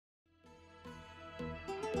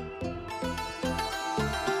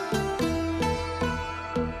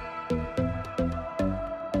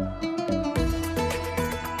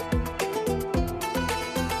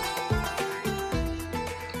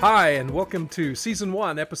Hi, and welcome to Season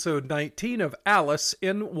 1, Episode 19 of Alice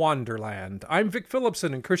in Wonderland. I'm Vic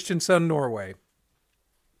Phillipson in Kristiansand, Norway.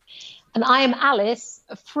 And I am Alice,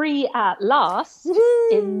 free at last.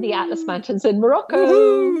 Woo-hoo! In the Atlas Mountains in Morocco.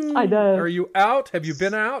 Woo-hoo! I know. Are you out? Have you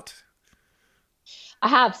been out? I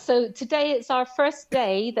have. So today it's our first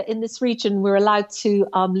day that in this region we're allowed to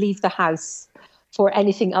leave the house for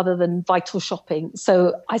anything other than vital shopping.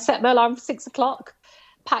 So I set my alarm for 6 o'clock,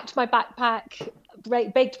 packed my backpack,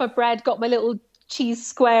 baked my bread, got my little cheese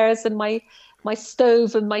squares and my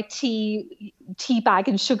stove and my tea bag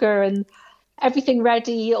and sugar and everything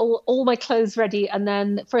ready, all my clothes ready. And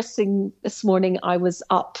then first thing this morning, I was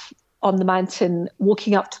up on the mountain,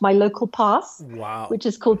 walking up to my local pass, Wow. which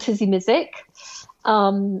is called Tizi Mizik.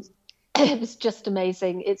 It was just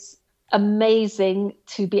amazing. It's amazing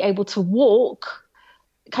to be able to walk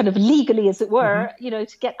kind of legally, as it were,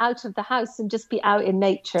 to get out of the house and just be out in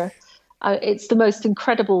nature. It's the most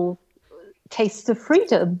incredible taste of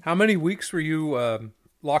freedom. How many weeks were you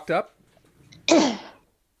locked up?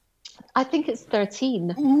 I think it's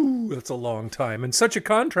 13. Ooh, that's a long time. And such a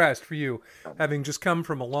contrast for you, having just come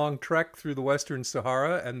from a long trek through the Western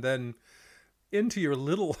Sahara and then into your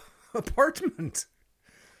little apartment.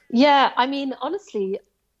 Yeah, I mean, honestly,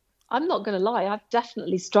 I'm not going to lie. I've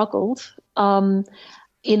definitely struggled. Having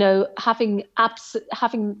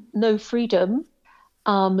no freedom,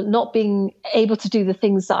 not being able to do the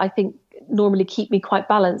things that I think normally keep me quite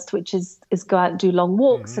balanced, which is go out and do long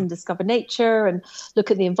walks and discover nature and look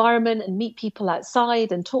at the environment and meet people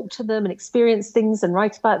outside and talk to them and experience things and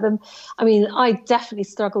write about them. I mean, I definitely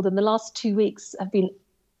struggled, and the last 2 weeks have been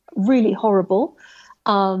really horrible.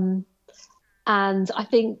 And I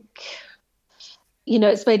think,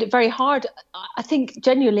 it's made it very hard. I think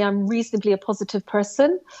genuinely I'm reasonably a positive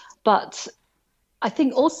person, but I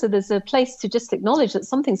think also there's a place to just acknowledge that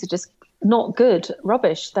some things are just not good,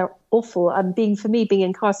 rubbish. They're awful. And being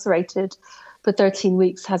incarcerated for 13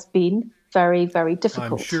 weeks has been very, very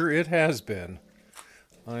difficult. I'm sure it has been.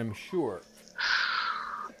 I'm sure.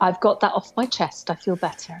 I've got that off my chest. I feel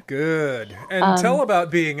better. Good. And tell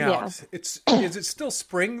about being out. Yeah. Is it still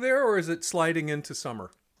spring there, or is it sliding into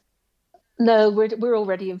summer? No, we're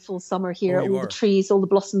already in full summer here. All the trees, all the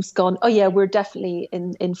blossoms gone. Oh yeah, we're definitely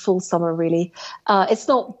in full summer. Really, it's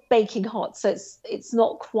not baking hot, so it's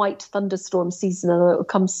not quite thunderstorm season, although it will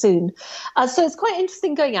come soon. So it's quite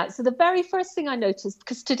interesting going out. So the very first thing I noticed,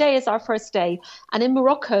 because today is our first day, and in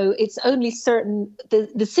Morocco, it's only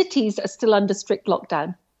the cities are still under strict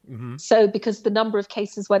lockdown. Mm-hmm. So because the number of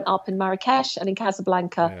cases went up in Marrakesh and in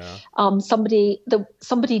Casablanca, somebody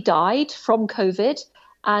died from COVID.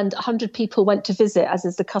 And 100 people went to visit, as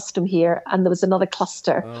is the custom here, and there was another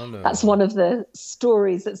cluster. Oh, no. That's one of the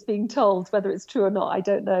stories that's being told. Whether it's true or not, I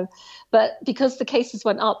don't know. But because the cases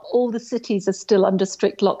went up, all the cities are still under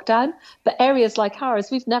strict lockdown. But areas like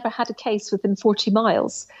ours, we've never had a case within 40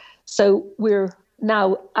 miles. So we're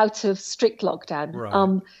now out of strict lockdown,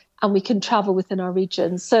 right. And we can travel within our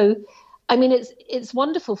region. So, I mean, it's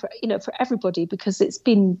wonderful for everybody, because it's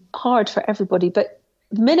been hard for everybody. But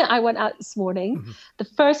the minute I went out this morning, the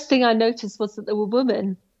first thing I noticed was that there were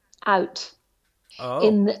women out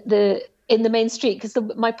in the main street. Because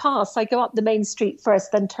my pass, I go up the main street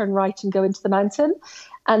first, then turn right and go into the mountain.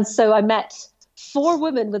 And so I met 4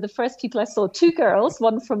 women were the first people I saw. 2 girls,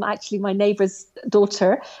 one from actually my neighbour's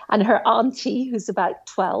daughter and her auntie, who's about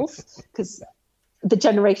 12, because the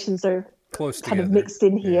generations are close kind together. of mixed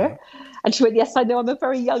in here. Yeah. And she went, yes, I know I'm a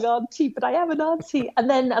very young auntie, but I am an auntie. And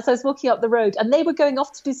then as I was walking up the road, and they were going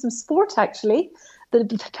off to do some sport, actually, the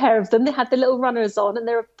pair of them, they had the little runners on, and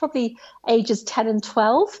they were probably ages 10 and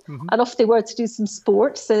 12. And off they were to do some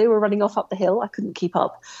sport. So they were running off up the hill. I couldn't keep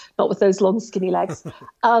up, not with those long, skinny legs.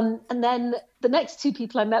 And then the next 2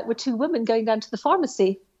 people I met were 2 women going down to the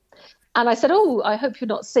pharmacy. And I said, oh, I hope you're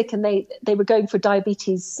not sick. And they were going for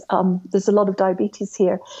diabetes. There's a lot of diabetes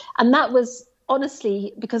here. And that was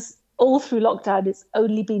honestly because all through lockdown, it's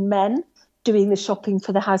only been men doing the shopping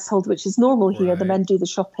for the household, which is normal here. Right. The men do the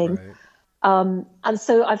shopping. Right. And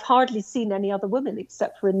so I've hardly seen any other women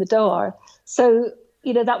except for in the Doha. So,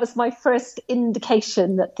 that was my first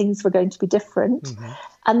indication that things were going to be different.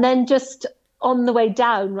 And then just on the way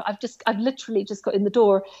down, I've literally just got in the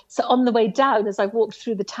door. So on the way down, as I walked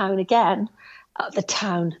through the town again,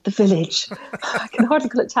 the village, I can hardly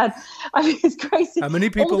call it town. I mean, it's crazy. How many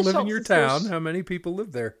people live in your town? How many people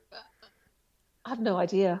live there? I have no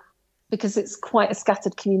idea, because it's quite a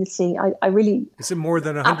scattered community. I really... Is it more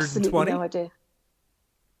than 120? Absolutely no idea.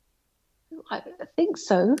 I think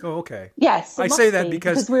so. Oh, okay. Yes, I say that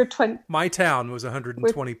because we're 20. My town was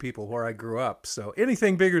 120 people where I grew up. So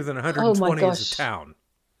anything bigger than 120 is a town.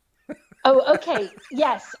 Oh, okay.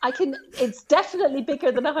 Yes, I can. It's definitely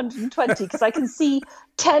bigger than 120 because I can see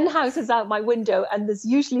 10 houses out my window, and there's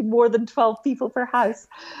usually more than 12 people per house.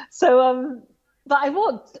 So, but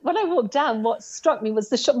when I walked down, what struck me was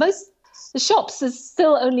the shops. There's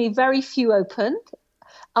still only very few open.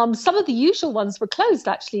 Some of the usual ones were closed.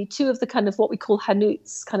 Actually, two of the kind of what we call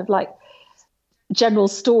hanuts, kind of like general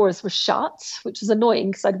stores, were shut, which was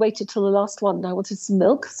annoying because I'd waited till the last one and I wanted some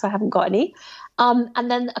milk, so I haven't got any. And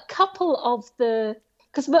then a couple of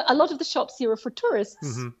because a lot of the shops here are for tourists,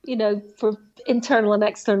 for internal and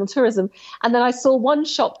external tourism. And then I saw one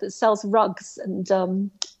shop that sells rugs and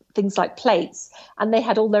things like plates, and they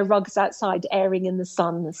had all their rugs outside airing in the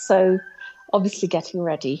sun. So obviously getting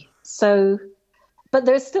ready. So, but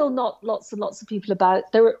there's still not lots and lots of people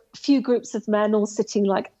about. There were a few groups of men all sitting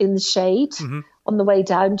like in the shade on the way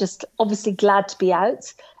down, just obviously glad to be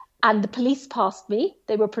out. And the police passed me.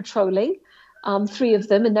 They were patrolling. 3 of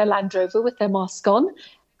them in their Land Rover with their mask on.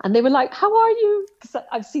 And they were like, "How are you?" Because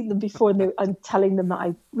I've seen them before, and I'm telling them that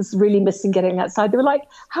I was really missing getting outside. They were like,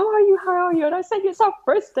 "How are you? How are you?" And I said, "It's our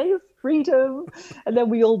first day of freedom." And then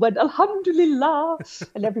we all went, "Alhamdulillah."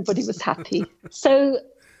 And everybody was happy. So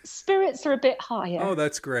spirits are a bit higher. Oh,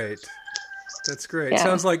 that's great. That's great. Yeah.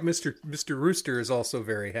 Sounds like Mr. Rooster is also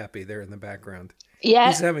very happy there in the background. Yeah.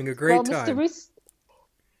 He's having a great time. Mr. Rooster,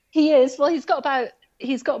 he is. Well, he's got about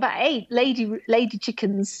 8 lady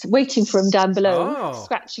chickens waiting for him down below,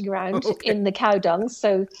 scratching around in the cow dung.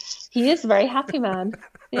 So he is a very happy man.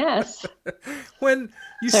 Yes. When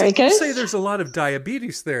you say there's a lot of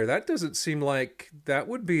diabetes there, that doesn't seem like that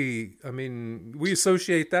would be. I mean, we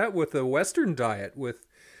associate that with a Western diet with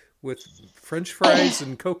French fries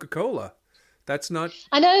and Coca-Cola. That's not.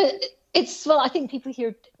 I know I think people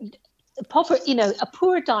here, a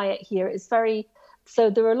poor diet here is very. So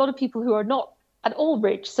there are a lot of people who are not at all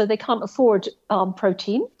rich, so they can't afford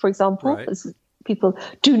protein, for example. Right. People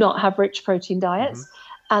do not have rich protein diets,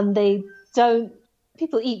 and they don't.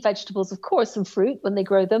 People eat vegetables, of course, and fruit when they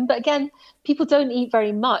grow them, but again, people don't eat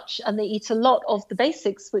very much, and they eat a lot of the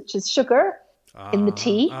basics, which is sugar in the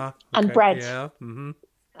tea and bread,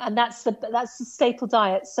 and that's the staple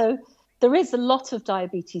diet. So there is a lot of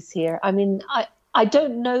diabetes here. I mean, I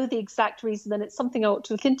don't know the exact reason, and it's something I ought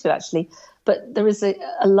to look into actually, but there is a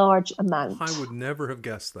large amount. I would never have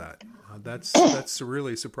guessed that. That's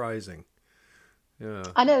really surprising. Yeah.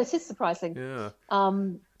 I know, it is surprising. Yeah.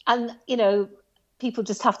 And, people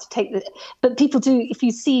just have to but people do, if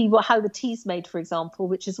you see how the tea's made, for example,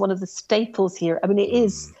 which is one of the staples here, I mean, it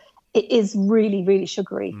is really, really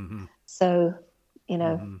sugary. So,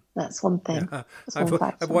 that's one thing. Yeah.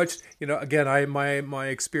 I've watched, again, my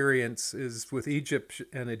experience is with Egypt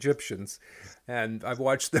and Egyptians, and I've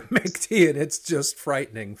watched them make tea, and it's just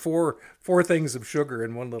frightening. Four things of sugar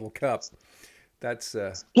in one little cup. That's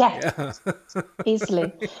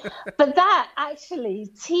easily. But that actually,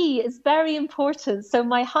 tea is very important. So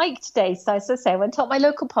my hike today, so as I say, I went up my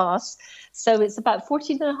local pass. So it's about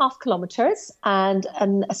 14.5 kilometers and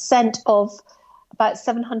an ascent of about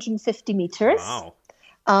 750 meters. Wow.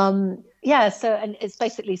 So, and it's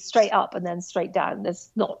basically straight up and then straight down. There's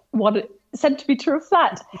not 1 centimeter of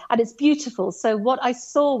flat, and it's beautiful. So what I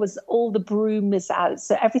saw was all the broom is out.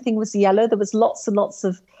 So everything was yellow. There was lots and lots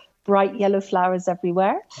of bright yellow flowers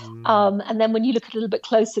everywhere. And then when you look a little bit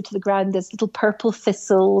closer to the ground, there's little purple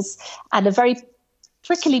thistles and a very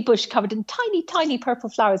prickly bush covered in tiny, tiny purple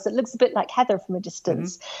flowers that looks a bit like heather from a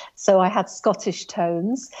distance. So I had Scottish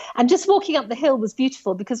tones. And just walking up the hill was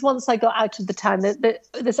beautiful because once I got out of the town,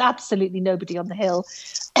 there's absolutely nobody on the hill.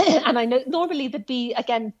 And I know normally there'd be,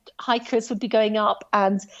 again, hikers would be going up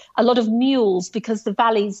and a lot of mules because the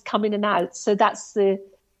valleys come in and out. So that's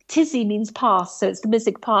Tizzy means pass, so it's the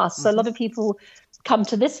Mizik Pass. So a lot of people come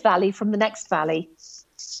to this valley from the next valley.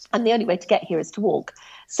 And the only way to get here is to walk.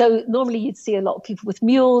 So normally you'd see a lot of people with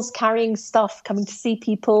mules carrying stuff, coming to see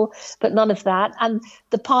people, but none of that. And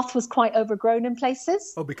the path was quite overgrown in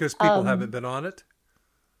places. Oh, because people haven't been on it?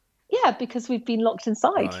 Yeah, because we've been locked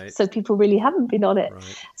inside. Right. So people really haven't been on it.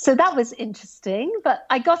 Right. So that was interesting. But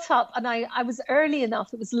I got up and I was early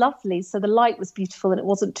enough. It was lovely. So the light was beautiful and it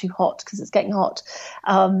wasn't too hot because it's getting hot.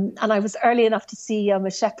 And I was early enough to see a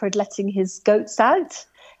shepherd letting his goats out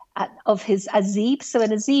of his azib. So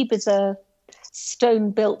an azib is a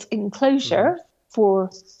stone-built enclosure for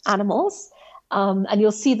animals. And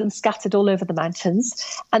you'll see them scattered all over the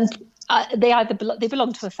mountains. And they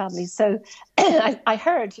belong to a family. So I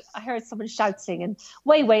heard someone shouting, and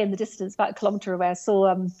way in the distance, about a kilometre away, I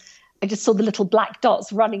just saw the little black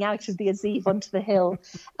dots running out of the azib onto the hill.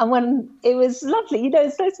 And when it was lovely,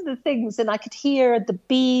 those are the things. And I could hear the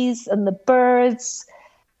bees and the birds.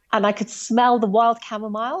 and I could smell the wild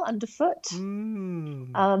chamomile underfoot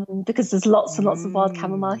because there's lots and lots of wild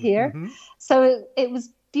chamomile here. Mm-hmm. So it was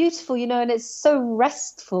beautiful, and it's so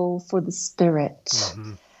restful for the spirit.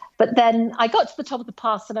 Mm-hmm. But then I got to the top of the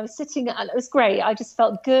pass and I was sitting, and it was great. I just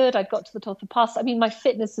felt good. I got to the top of the pass. I mean, my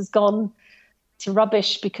fitness has gone to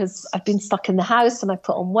rubbish because I've been stuck in the house and I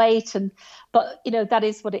put on weight, but that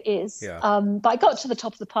is what it is. Yeah. But I got to the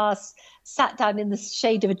top of the pass, sat down in the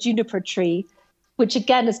shade of a juniper tree, which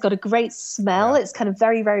again has got a great smell. Yeah. It's kind of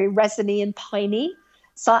very, very resiny and piney.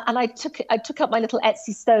 So, and I took up my little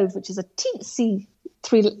Etsy stove, which is a teensy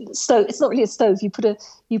stove. It's not really a stove.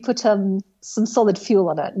 You put some solid fuel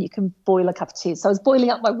on it and you can boil a cup of tea. So I was boiling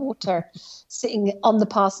up my water, sitting on the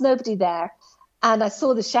pass, nobody there. And I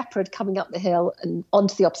saw the shepherd coming up the hill and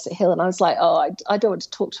onto the opposite hill. And I was like, I don't want to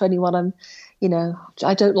talk to anyone.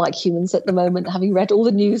 I don't like humans at the moment. Having read all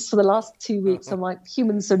the news for the last 2 weeks, I'm like,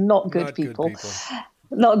 humans are not good people.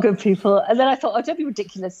 Not good people. And then I thought, don't be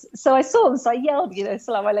ridiculous. So I saw him, so I yelled,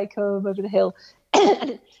 Salam alaikum over the hill.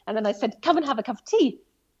 And then I said, come and have a cup of tea.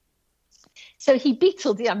 So he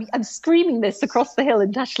beetled, I'm screaming this across the hill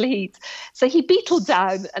in Tashleet. So he beetled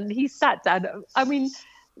down and he sat down. I mean,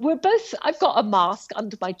 I've got a mask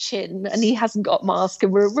under my chin and he hasn't got a mask,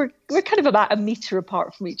 and we're kind of about a metre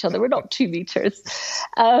apart from each other. We're not 2 meters.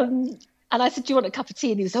 And I said, do you want a cup of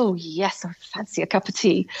tea? And he was, oh, yes, I fancy a cup of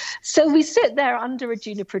tea. So we sit there under a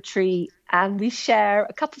juniper tree and we share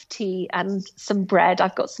a cup of tea and some bread.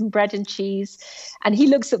 I've got some bread and cheese. And he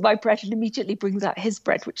looks at my bread and immediately brings out his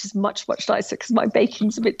bread, which is much, much nicer because my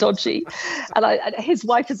baking's a bit dodgy. And his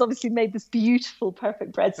wife has obviously made this beautiful,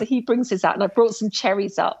 perfect bread. So he brings his out, and I brought some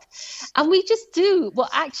cherries up. And we just do what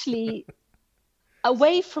actually...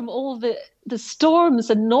 away from all the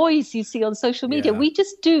storms and noise you see on social media, we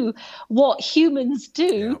just do what humans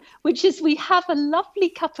do, which is we have a lovely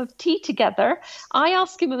cup of tea together. I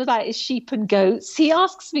ask him about his sheep and goats. He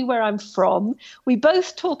asks me where I'm from. We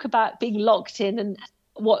both talk about being logged in and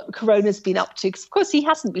what Corona's been up to, because of course he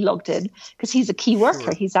hasn't been logged in because he's a key worker.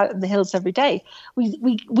 Sure. He's out in the hills every day.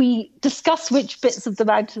 We discuss which bits of the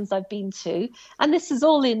mountains I've been to, and this is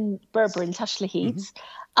all in Berber and Tashlehet.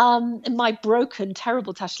 Mm-hmm. In my broken,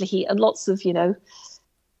 terrible Tashlehet, and lots of,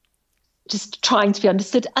 just trying to be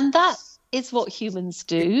understood. And that is what humans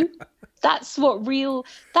do. That's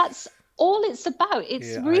all it's about.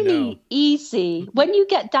 It's really easy. When you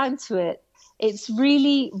get down to it, it's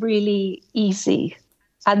really, really easy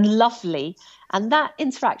and lovely. And that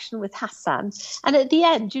interaction with Hassan. And at the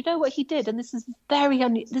end, you know what he did? And this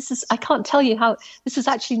is I can't tell you how, this has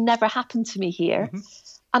actually never happened to me here. Mm-hmm.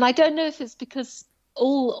 And I don't know if it's because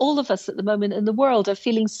all of us at the moment in the world are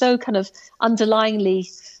feeling so kind of underlyingly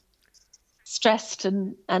stressed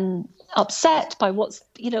and upset by what's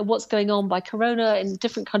going on by Corona in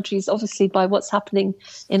different countries, obviously by what's happening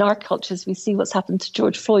in our cultures. We see what's happened to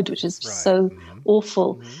George Floyd, which is so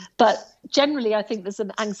awful. Mm-hmm. But generally, I think there's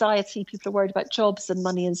an anxiety. People are worried about jobs and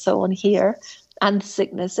money and so on here, and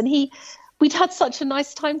sickness. And we'd had such a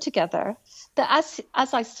nice time together that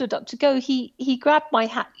as I stood up to go, he grabbed my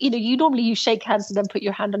hand. You normally you shake hands and then put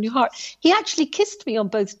your hand on your heart. He actually kissed me on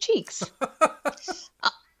both cheeks.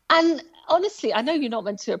 And honestly, I know you're not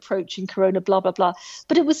meant to approach in Corona, blah, blah, blah,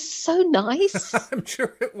 but it was so nice. I'm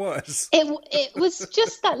sure it was. It was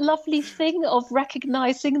just that lovely thing of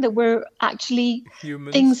recognizing that we're actually,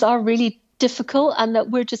 humans. Things are really difficult and that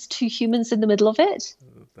we're just two humans in the middle of it.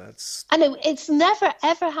 And it's never,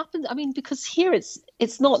 ever happened. I mean, because here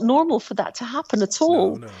it's not normal for that to happen at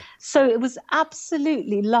all. No. So it was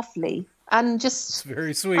absolutely lovely and just... It's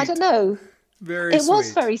very sweet. I don't know. Very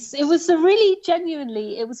sweet. It was a really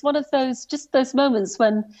genuinely, it was one of those moments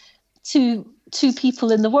when two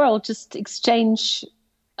people in the world just exchange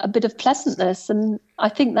a bit of pleasantness. And I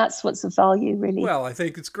think that's what's of value, really. Well, I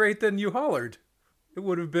think it's great then you hollered. It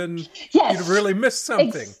would have been, yes, you'd have really missed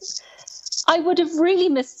something. I would have really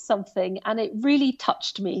missed something, and it really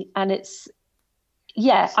touched me. And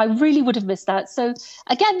I really would have missed out. So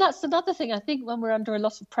again, that's another thing. I think when we're under a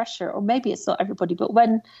lot of pressure, or maybe it's not everybody, but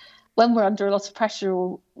when we're under a lot of pressure,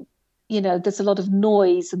 or, there's a lot of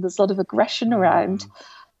noise and there's a lot of aggression around,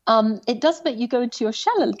 it does make you go into your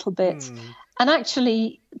shell a little bit. And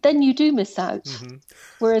actually, then you do miss out. Mm-hmm.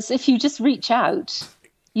 Whereas if you just reach out,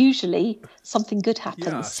 usually something good happens.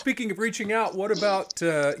 Yeah. Speaking of reaching out, what about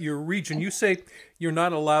your region? You say you're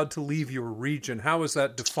not allowed to leave your region. How is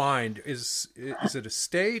that defined? Is it a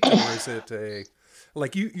state, or is it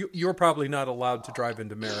you're probably not allowed to drive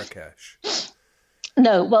into Marrakesh?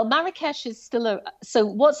 No, well, Marrakesh is still a. So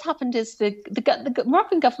what's happened is the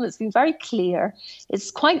Moroccan government's been very clear.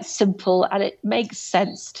 It's quite simple and it makes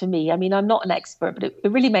sense to me. I mean, I'm not an expert, but it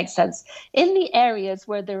really makes sense. In the areas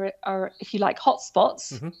where there are, if you like,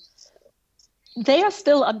 hotspots, they are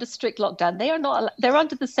still under strict lockdown. They are not. They're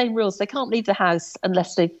under the same rules. They can't leave the house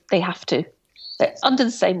unless they have to. They're under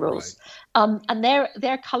the same rules. Right. And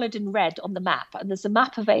they're coloured in red on the map, and there's a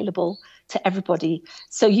map available to everybody,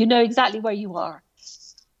 so you know exactly where you are.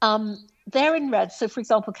 They're in red. So, for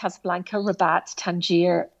example, Casablanca, Rabat,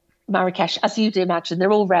 Tangier, Marrakesh, as you'd imagine,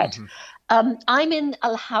 they're all red. I'm in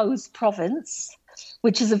Al Haus province,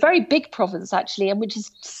 which is a very big province, actually, and which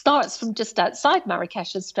starts from just outside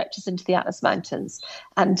Marrakesh and stretches into the Atlas Mountains.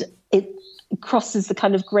 And it crosses the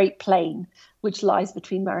kind of Great Plain, which lies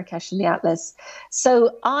between Marrakesh and the Atlas.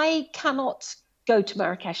 So I cannot go to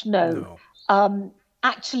Marrakesh, no.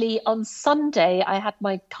 Actually, on Sunday, I had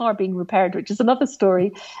my car being repaired, which is another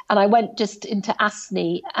story. And I went just into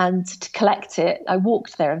Asni and to collect it. I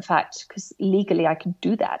walked there, in fact, because legally I can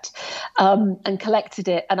do that, and collected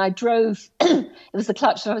it. And I drove, it was the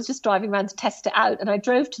clutch, and I was just driving around to test it out. And I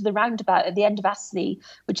drove to the roundabout at the end of Asni,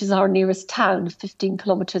 which is our nearest town, 15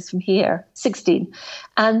 kilometers from here, 16.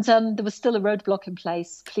 And there was still a roadblock in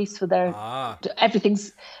place. Police were there.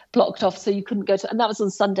 Everything's blocked off, so you couldn't go to, and that was on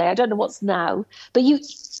Sunday. I don't know what's now, but you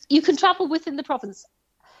can travel within the province.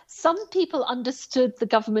 Some people understood the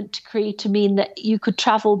government decree to mean that you could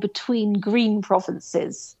travel between green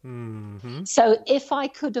provinces. So if I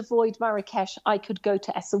could avoid Marrakesh, I could go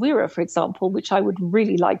to Essaouira, for example, which I would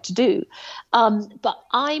really like to do. But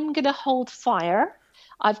I'm going to hold fire.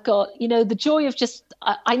 I've got, the joy of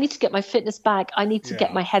I need to get my fitness back. I need to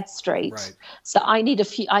get my head straight. Right. So I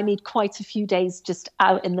need quite a few days just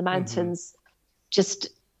out in the mountains, just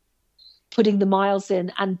putting the miles in,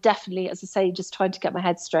 and definitely, as I say, just trying to get my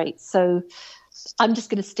head straight. So I'm just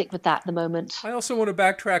going to stick with that at the moment. I also want to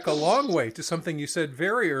backtrack a long way to something you said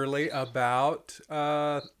very early about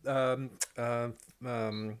not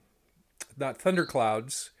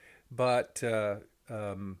thunderclouds, but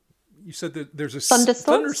you said that there's a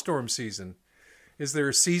thunderstorm season. Is there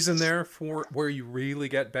a season there for where you really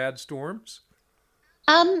get bad storms?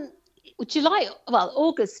 July,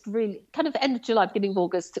 August, really, kind of end of July, beginning of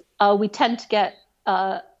August, we tend to get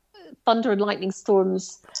thunder and lightning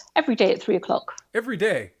storms every day at 3:00. Every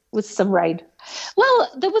day? With some rain. Well,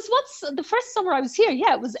 there was once, the first summer I was here,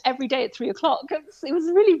 it was every day at 3:00. It was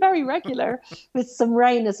really very regular with some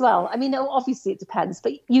rain as well. I mean, obviously it depends,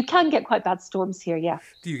 but you can get quite bad storms here, yeah.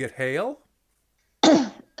 Do you get hail?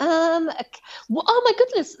 Oh my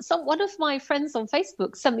goodness. One of my friends on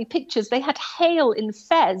Facebook sent me pictures. They had hail in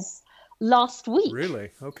Fez last week.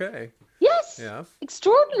 Really? Okay. Yes. Yeah.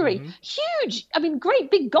 Extraordinary. Huge. I mean,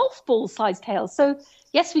 great big golf ball sized hail. So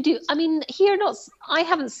yes, we do. I mean, here, I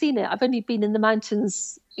haven't seen it. I've only been in the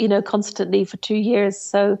mountains, constantly for 2 years.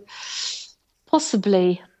 So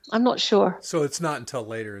possibly, I'm not sure. So it's not until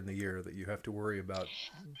later in the year that you have to worry about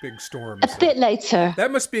big storms. A bit later.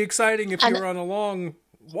 That must be exciting if you're on a long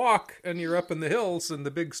walk and you're up in the hills and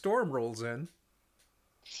the big storm rolls in.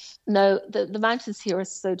 No, the mountains here are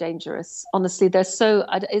so dangerous. Honestly, they're so,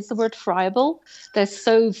 is the word friable? They're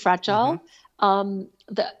so fragile.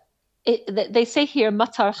 They say here,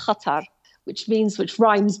 matar khatar, which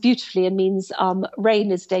rhymes beautifully and means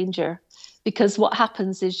rain is danger. Because what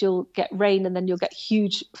happens is you'll get rain and then you'll get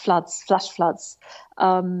huge floods, flash floods.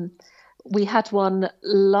 We had one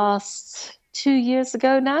last 2 years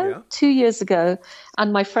ago now, yeah. 2 years ago.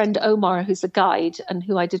 And my friend Omar, who's a guide and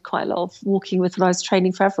who I did quite a lot of walking with when I was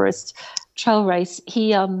training for Everest trail race,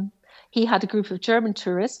 he had a group of German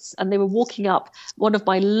tourists and they were walking up one of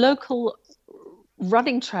my local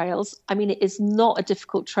running trails. I mean, it is not a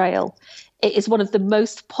difficult trail. It is one of the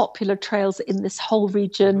most popular trails in this whole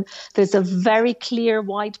region. There's a very clear,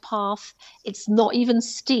 wide path. It's not even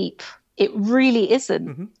steep. It really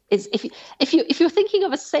isn't. It's, if you're thinking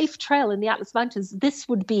of a safe trail in the Atlas Mountains, this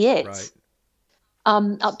would be it. Right.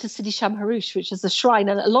 Up to Sidi Shamharouch, which is a shrine,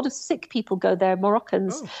 and a lot of sick people go there,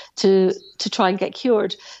 Moroccans, to try and get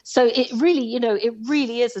cured. So it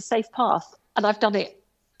really is a safe path, and I've done it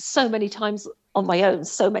so many times on my own,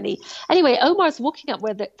 so many. Anyway, Omar's walking up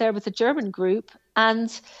there with a German group,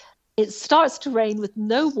 and it starts to rain with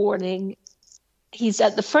no warning. He's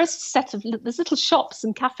at the first set of, there's little shops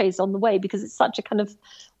and cafes on the way because it's such a kind of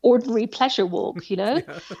ordinary pleasure walk, Yeah.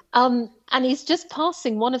 And he's just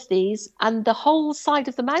passing one of these, and the whole side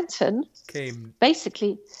of the mountain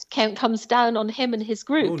comes down on him and his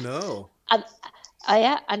group. Oh no! And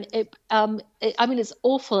Yeah, and I mean, it's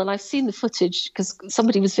awful, and I've seen the footage because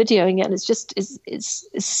somebody was videoing it, and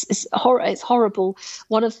it's horrible.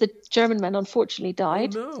 One of the German men unfortunately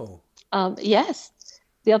died. Oh Yes,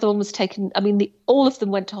 the other one was taken. I mean, all of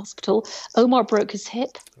them went to hospital. Omar broke his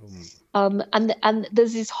hip. And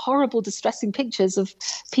there's these horrible, distressing pictures of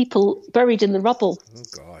people buried in the rubble. Oh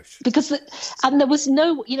gosh! And there was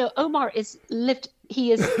no, Omar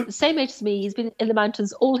he is the same age as me. He's been in the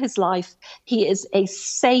mountains all his life. He is a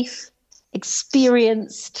safe,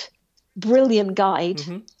 experienced, brilliant guide.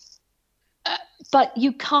 Mm-hmm. But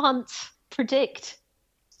you can't predict.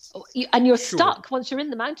 And you're Sure. stuck once you're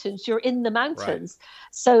in the mountains. You're in the mountains.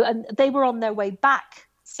 Right. So, and they were on their way back.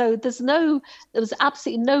 So there was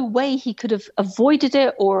absolutely no way he could have avoided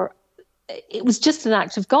it, or it was just an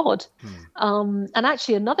act of God. And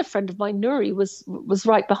actually, another friend of mine, Nuri, was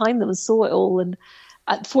right behind them and saw it all. And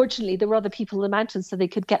fortunately, there were other people in the mountains, so they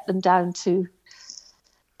could get them down to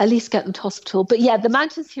at least get them to hospital. But yeah, the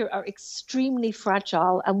mountains here are extremely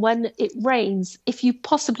fragile. And when it rains, if you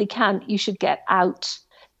possibly can, you should get out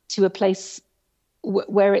to a place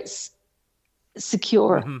where it's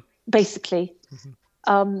secure, basically.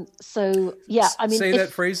 So yeah, I mean, say that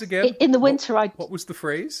phrase again. In the winter, what was the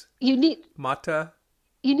phrase? You need matar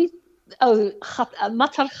khatar.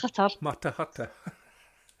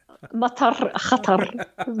 Matar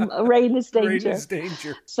khatar. Rain is danger. Rain is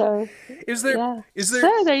danger. So is there? Yeah.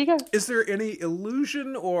 So there you go. Is there any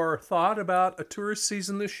illusion or thought about a tourist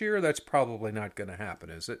season this year? That's probably not going to happen,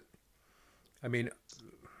 is it? I mean,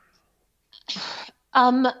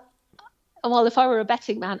 well, if I were a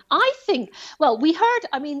betting man, I think, well, we heard,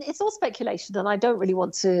 I mean, it's all speculation, and I don't really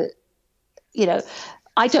want to,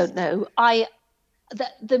 I don't know.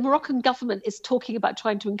 The Moroccan government is talking about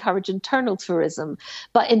trying to encourage internal tourism,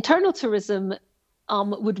 but internal tourism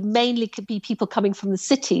would mainly be people coming from the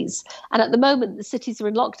cities. And at the moment, the cities are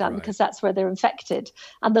in lockdown because that's where they're infected.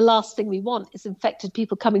 And the last thing we want is infected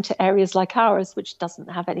people coming to areas like ours, which doesn't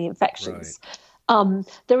have any infections.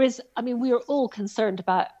 We are all concerned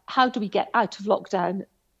about how do we get out of lockdown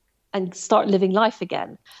and start living life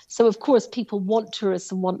again. So, of course, people want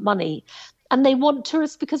tourists and want money. And they want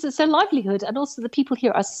tourists because it's their livelihood. And also the people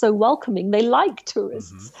here are so welcoming. They like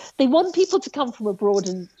tourists. They want people to come from abroad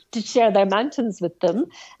and to share their mountains with them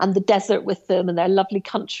and the desert with them and their lovely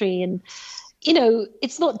country. And,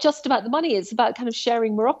 it's not just about the money. It's about kind of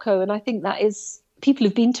sharing Morocco. And I think that is, people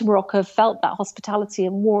who've been to Morocco have felt that hospitality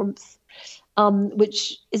and warmth,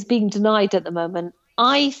 which is being denied at the moment.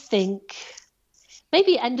 I think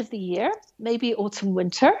maybe end of the year, maybe autumn,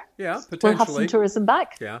 winter. Yeah, potentially. We'll have some tourism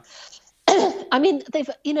back. Yeah. I mean,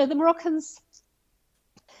 the Moroccans,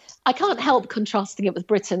 I can't help contrasting it with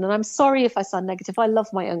Britain. And I'm sorry if I sound negative. I love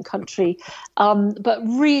my own country. But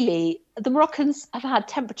really, the Moroccans have had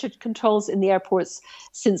temperature controls in the airports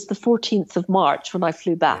since the 14th of March when I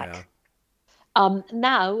flew back. Yeah.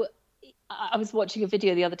 Now, I was watching a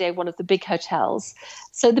video the other day of one of the big hotels.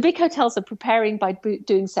 So the big hotels are preparing by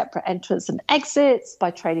doing separate entrance and exits,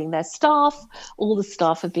 by training their staff. All the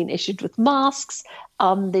staff have been issued with masks.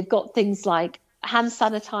 They've got things like hand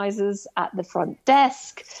sanitizers at the front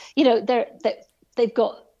desk. They've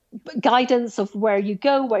got guidance of where you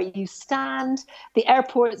go, where you stand. The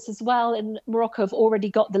airports as well in Morocco have already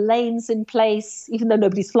got the lanes in place, even though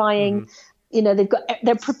nobody's flying.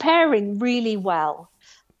 They're preparing really well.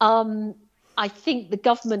 I think the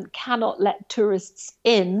government cannot let tourists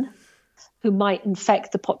in who might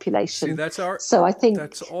infect the population. See, I think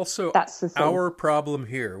that's also the thing. Our problem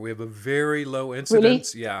here. We have a very low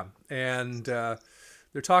incidence. Really? Yeah. And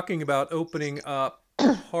they're talking about opening up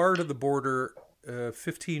part of the border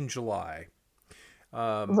 15 July.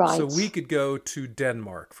 Right. So we could go to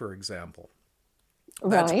Denmark, for example.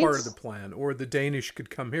 Right. That's part of the plan. Or the Danish could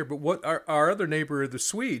come here. But what our other neighbor are the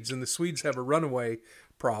Swedes, and the Swedes have a runaway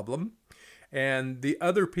problem. And the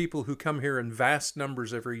other people who come here in vast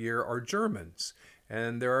numbers every year are Germans.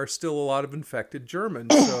 And there are still a lot of infected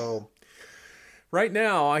Germans. So right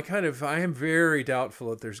now, I am very doubtful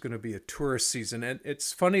that there's going to be a tourist season. And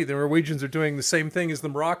it's funny, the Norwegians are doing the same thing as the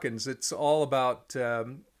Moroccans. It's all about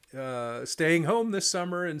staying home this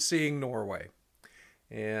summer and seeing Norway.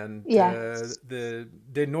 And the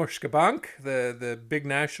Norske Bank, the big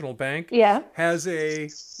national bank, has a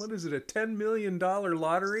 $10 million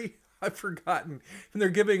lottery? I've forgotten. And they're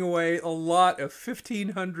giving away a lot of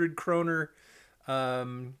 1,500 kroner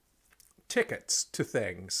tickets to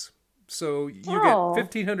things. So you get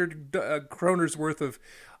 1,500 kroners worth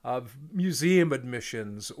of museum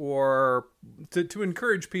admissions, or to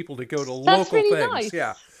encourage people to go to local really things. Nice.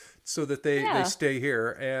 Yeah, so that they stay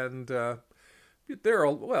here. And There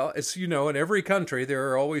are, well, as you know, in every country, there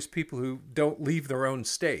are always people who don't leave their own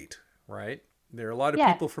state, right? There are a lot of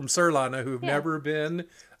people from Surlana who have never been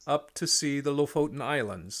up to see the Lofoten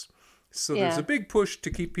Islands. So there's a big push to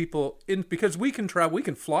keep people in, because we can travel, we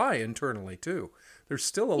can fly internally too. There's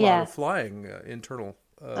still a lot of flying internal.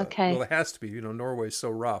 Well, it has to be. You know, Norway's so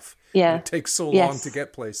rough. Yeah. It takes so long to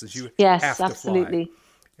get places. You have to fly.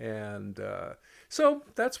 And so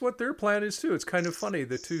that's what their plan is too. It's kind of funny.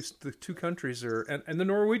 The two countries are, and the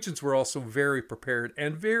Norwegians were also very prepared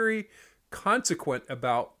and very consequent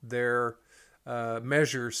about their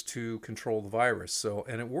measures to control the virus. So,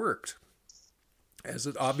 and it worked, as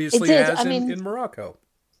it obviously has in Morocco.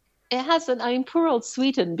 It hasn't. I mean, poor old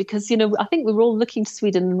Sweden, because, you know, I think we were all looking to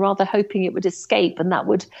Sweden and rather hoping it would escape, and that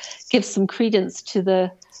would give some credence to the,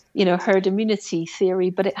 you know, herd immunity theory,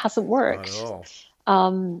 but it hasn't worked. Not at all.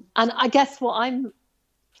 And I guess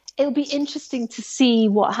it'll be interesting to see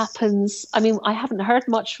what happens. I mean, I haven't heard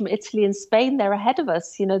much from Italy and Spain. They're ahead of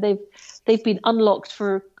us. You know, they've been unlocked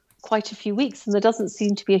for quite a few weeks, and there doesn't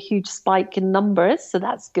seem to be a huge spike in numbers, so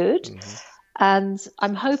that's good. Mm-hmm. And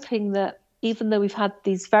I'm hoping that, even though we've had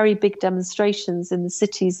these very big demonstrations in the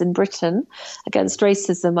cities in Britain against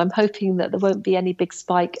racism, I'm hoping that there won't be any big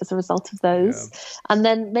spike as a result of those. Yeah. And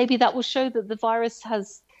then maybe that will show that the virus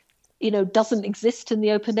doesn't exist in the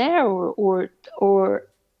open air, or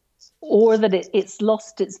that it's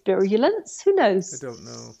lost its virulence. Who knows?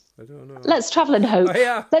 I don't know. Let's travel and hope.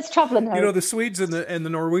 Let's travel and hope. You know, the Swedes and the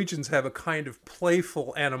Norwegians have a kind of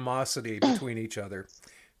playful animosity between each other.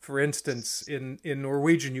 For instance, in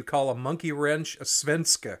Norwegian, you call a monkey wrench a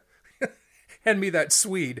svenska. Hand me that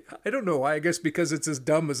Swede. I don't know why. I guess because it's as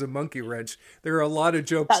dumb as a monkey wrench. There are a lot of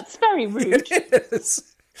jokes. That's very rude. It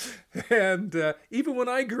is. And even when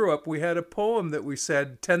I grew up, we had a poem that we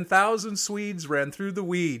said, 10,000 Swedes ran through the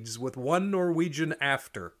weeds with one Norwegian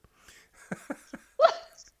after.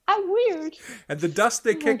 How weird. And the dust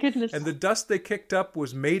they kicked up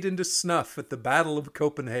was made into snuff at the Battle of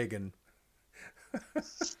Copenhagen.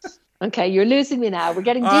 Okay, you're losing me now. We're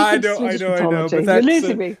getting deep into Swedish mythology. You're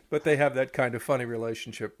losing me. But they have that kind of funny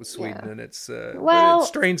relationship with Sweden, and it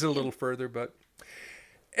strains a little further. But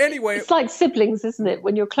anyway, it's like siblings, isn't it?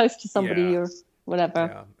 When you're close to somebody, you're whatever.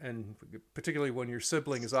 Yeah, and particularly when your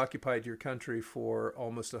sibling has occupied your country for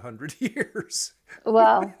almost 100 years.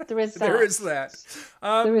 Well, there is that. There is that.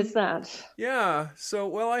 There is that. Yeah. So,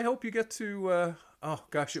 well, I hope you get to. Oh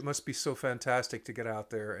gosh, it must be so fantastic to get out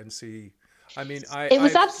there and see. I mean, it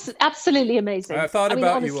was absolutely amazing. I thought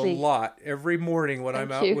about you a lot every morning when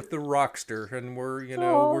I'm out with the Rockster, and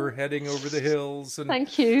we're heading over the hills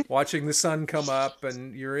and watching the sun come up,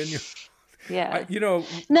 and you're in your. Yeah. No,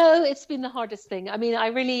 it's been the hardest thing. I mean,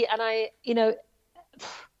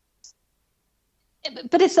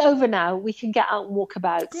 but it's over now. We can get out and walk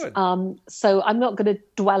about. Good. So I'm not going to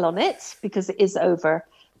dwell on it because it is over,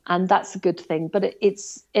 and that's a good thing. But it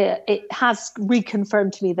has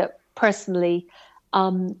reconfirmed to me that, personally,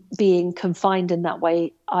 being confined in that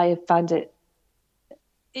way, I have found it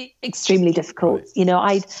extremely difficult. Right. You know,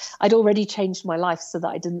 I'd already changed my life so that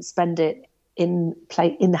I didn't spend it in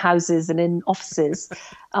houses and in offices.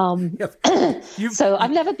 So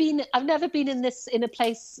I've never been in a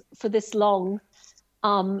place for this long.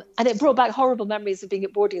 And it brought back horrible memories of being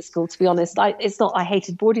at boarding school, to be honest. I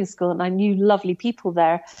hated boarding school and I knew lovely people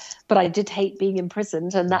there, but I did hate being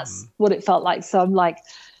imprisoned, and that's what it felt like. So I'm like,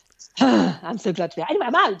 I'm so glad to be out. Anyway,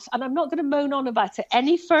 I'm out, and I'm not going to moan on about it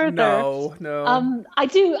any further. No. I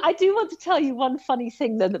do want to tell you one funny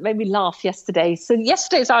thing though that made me laugh yesterday. So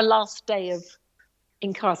yesterday's our last day of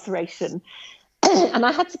incarceration, and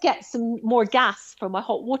I had to get some more gas for my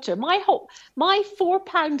hot water. My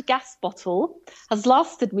 4-pound gas bottle has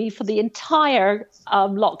lasted me for the entire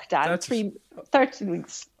lockdown, 13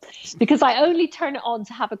 weeks, because I only turn it on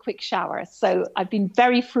to have a quick shower. So I've been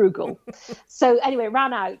very frugal. So anyway, it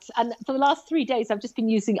ran out. And for the last 3 days, I've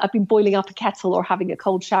been boiling up a kettle or having a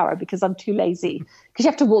cold shower because I'm too lazy. Because you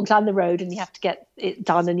have to walk down the road and you have to get it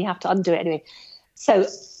done and you have to undo it anyway.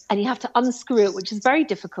 And you have to unscrew it, which is very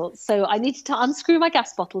difficult. So I needed to unscrew my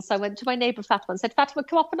gas bottle. So I went to my neighbour Fatima and said, Fatima,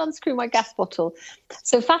 come up and unscrew my gas bottle.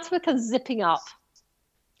 So Fatima comes zipping up.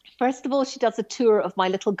 First of all, she does a tour of my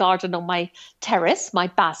little garden on my terrace, my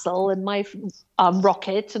basil and my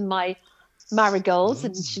rocket and my marigolds,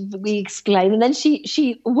 and we explain. And then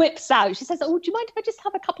she whips out, she says, oh, do you mind if I just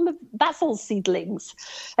have a couple of basil seedlings?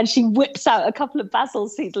 And she whips out a couple of basil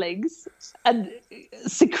seedlings and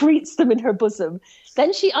secretes them in her bosom.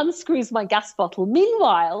 Then she unscrews my gas bottle.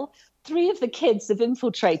 Meanwhile, 3 of the kids have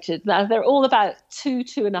infiltrated. Now they're all about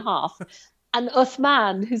 2.5. And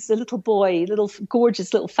Uthman, who's a little boy, little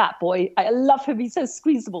gorgeous little fat boy, I love him. He's so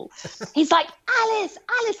squeezable. He's like, Alice,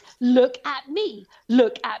 look at me.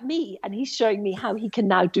 And he's showing me how he can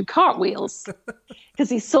now do cartwheels because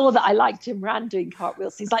he saw that I liked him ran doing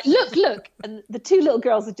cartwheels. He's like, look. And the two little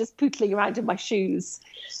girls are just pootling around in my shoes.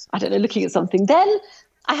 I don't know, looking at something. Then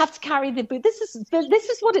I have to carry the boot. This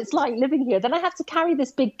is what it's like living here. Then I have to carry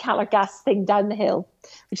this big Calargas thing down the hill,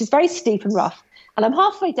 which is very steep and rough. And I'm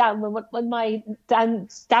halfway down when my down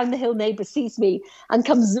the hill neighbour sees me and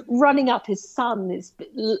comes running up. His son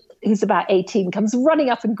he's about 18, comes running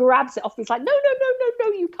up and grabs it off. He's like, no,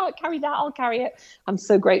 you can't carry that. I'll carry it. I'm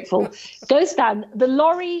so grateful. Goes down. The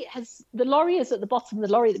lorry is at the bottom. The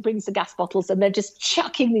lorry that brings the gas bottles, and they're just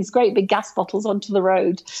chucking these great big gas bottles onto the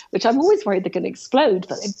road, which I'm always worried they're going to explode.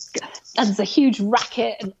 But and there's a huge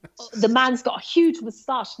racket, and the man's got a huge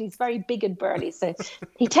moustache, and he's very big and burly. So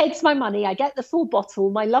he takes my money. I get the full bottle.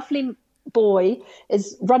 My lovely boy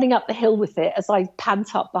is running up the hill with it as I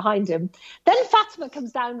pant up behind him. Then Fatima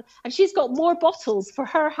comes down and she's got more bottles for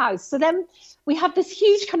her house. So then we have this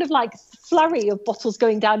huge kind of like flurry of bottles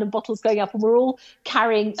going down and bottles going up, and we're all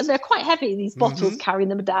carrying, and they're quite heavy, these bottles, carrying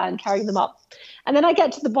them down, carrying them up. And then I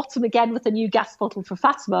get to the bottom again with a new gas bottle for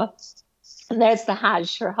Fatima, and there's the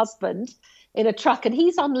Hajj, her husband, in a truck, and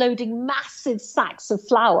he's unloading massive sacks of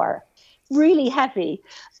flour, really heavy.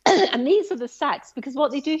 And these are the sacks, because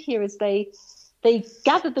what they do here is they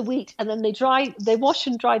gather the wheat and then they wash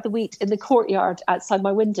and dry the wheat in the courtyard outside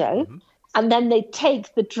my window. And then they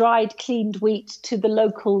take the dried, cleaned wheat to the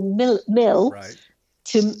local mill Right.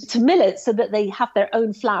 to mill it so that they have their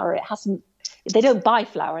own flour. They don't buy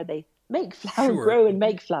flour, they make flour, grow and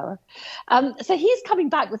make flour. So he's coming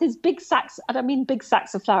back with his big sacks, and I mean big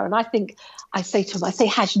sacks of flour. And I say to him,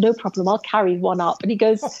 Haj, no problem, I'll carry one up. And he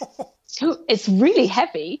goes, it's really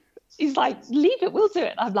heavy. He's like, leave it, we'll do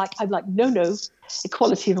it. I'm like, no,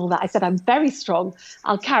 equality and all that. I said, I'm very strong.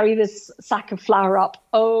 I'll carry this sack of flour up.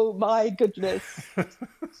 Oh my goodness.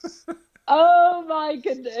 Oh my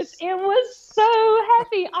goodness. It was so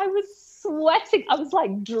heavy. I was sweating. I was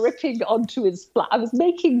like dripping onto his flat. I was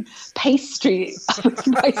making pastry with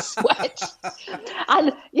my sweat.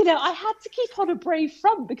 And, I had to keep on a brave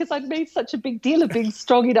front because I'd made such a big deal of being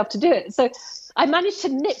strong enough to do it. So I managed to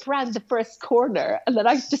nip round the first corner, and then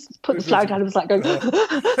I just put the flour down and was like going,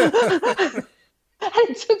 and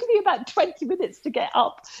it took me about 20 minutes to get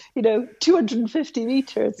up, 250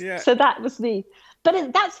 meters. Yeah. So that was me.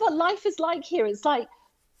 But that's what life is like here. It's like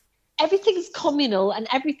everything is communal and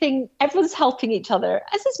everyone's helping each other,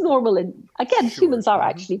 as is normal. And again, humans are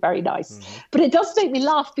actually very nice. But it does make me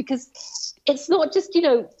laugh because it's not just,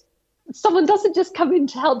 someone doesn't just come in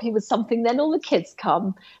to help you with something, then all the kids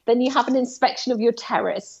come, then you have an inspection of your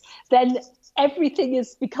terrace, then everything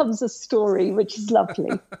becomes a story, which is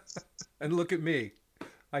lovely. And look at me.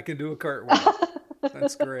 I can do a cartwheel.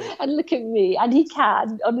 That's great. And look at me. And he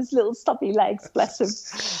can on his little stubby legs, bless him.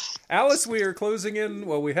 Alice, we are closing in.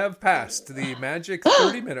 Well, we have passed the magic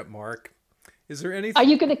 30-minute mark. Is there anything? Are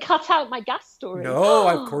you going to cut out my gas story? No,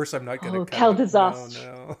 of course I'm not going to cut quel disaster.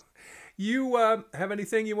 No. You have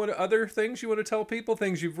anything other things you want to tell people?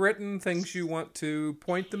 Things you've written, things you want to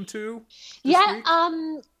point them to? Yeah. Week?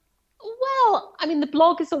 Well, I mean, the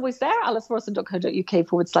blog is always there,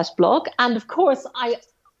 alicemorrison.co.uk/blog. And of course,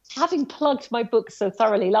 having plugged my book so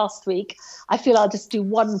thoroughly last week, I feel I'll just do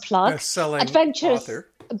one plug.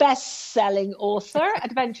 Best-selling author,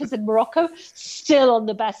 Adventures in Morocco, still on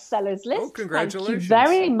the bestsellers list. Oh, congratulations. Thank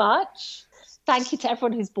you very much. Thank you to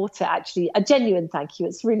everyone who's bought it, actually. A genuine thank you.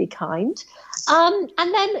 It's really kind. And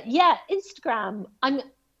then, Instagram.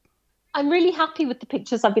 I'm really happy with the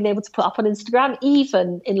pictures I've been able to put up on Instagram,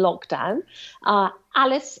 even in lockdown.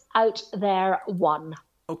 Alice Out There 1.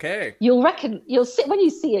 Okay. You'll see when you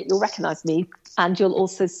see it, you'll recognize me, and you'll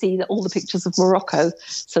also see that all the pictures of Morocco.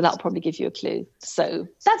 So that'll probably give you a clue. So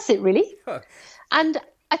that's it, really. Huh. And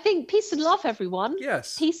I think peace and love, everyone.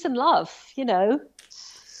 Yes. Peace and love.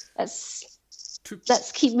 Let's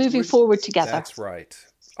keep moving forward together. That's right.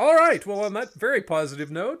 All right. Well, on that very positive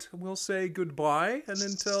note, we'll say goodbye, and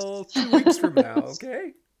until 2 weeks from now.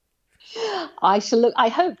 Okay. I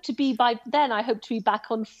hope to be back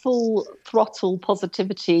on full throttle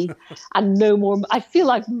positivity and no more. I feel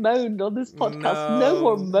I've moaned on this podcast. No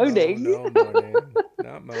more moaning. No moaning.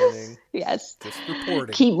 Not moaning. Yes. Just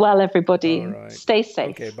reporting. Keep well, everybody. All right. Stay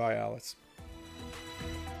safe. Okay. Bye, Alice.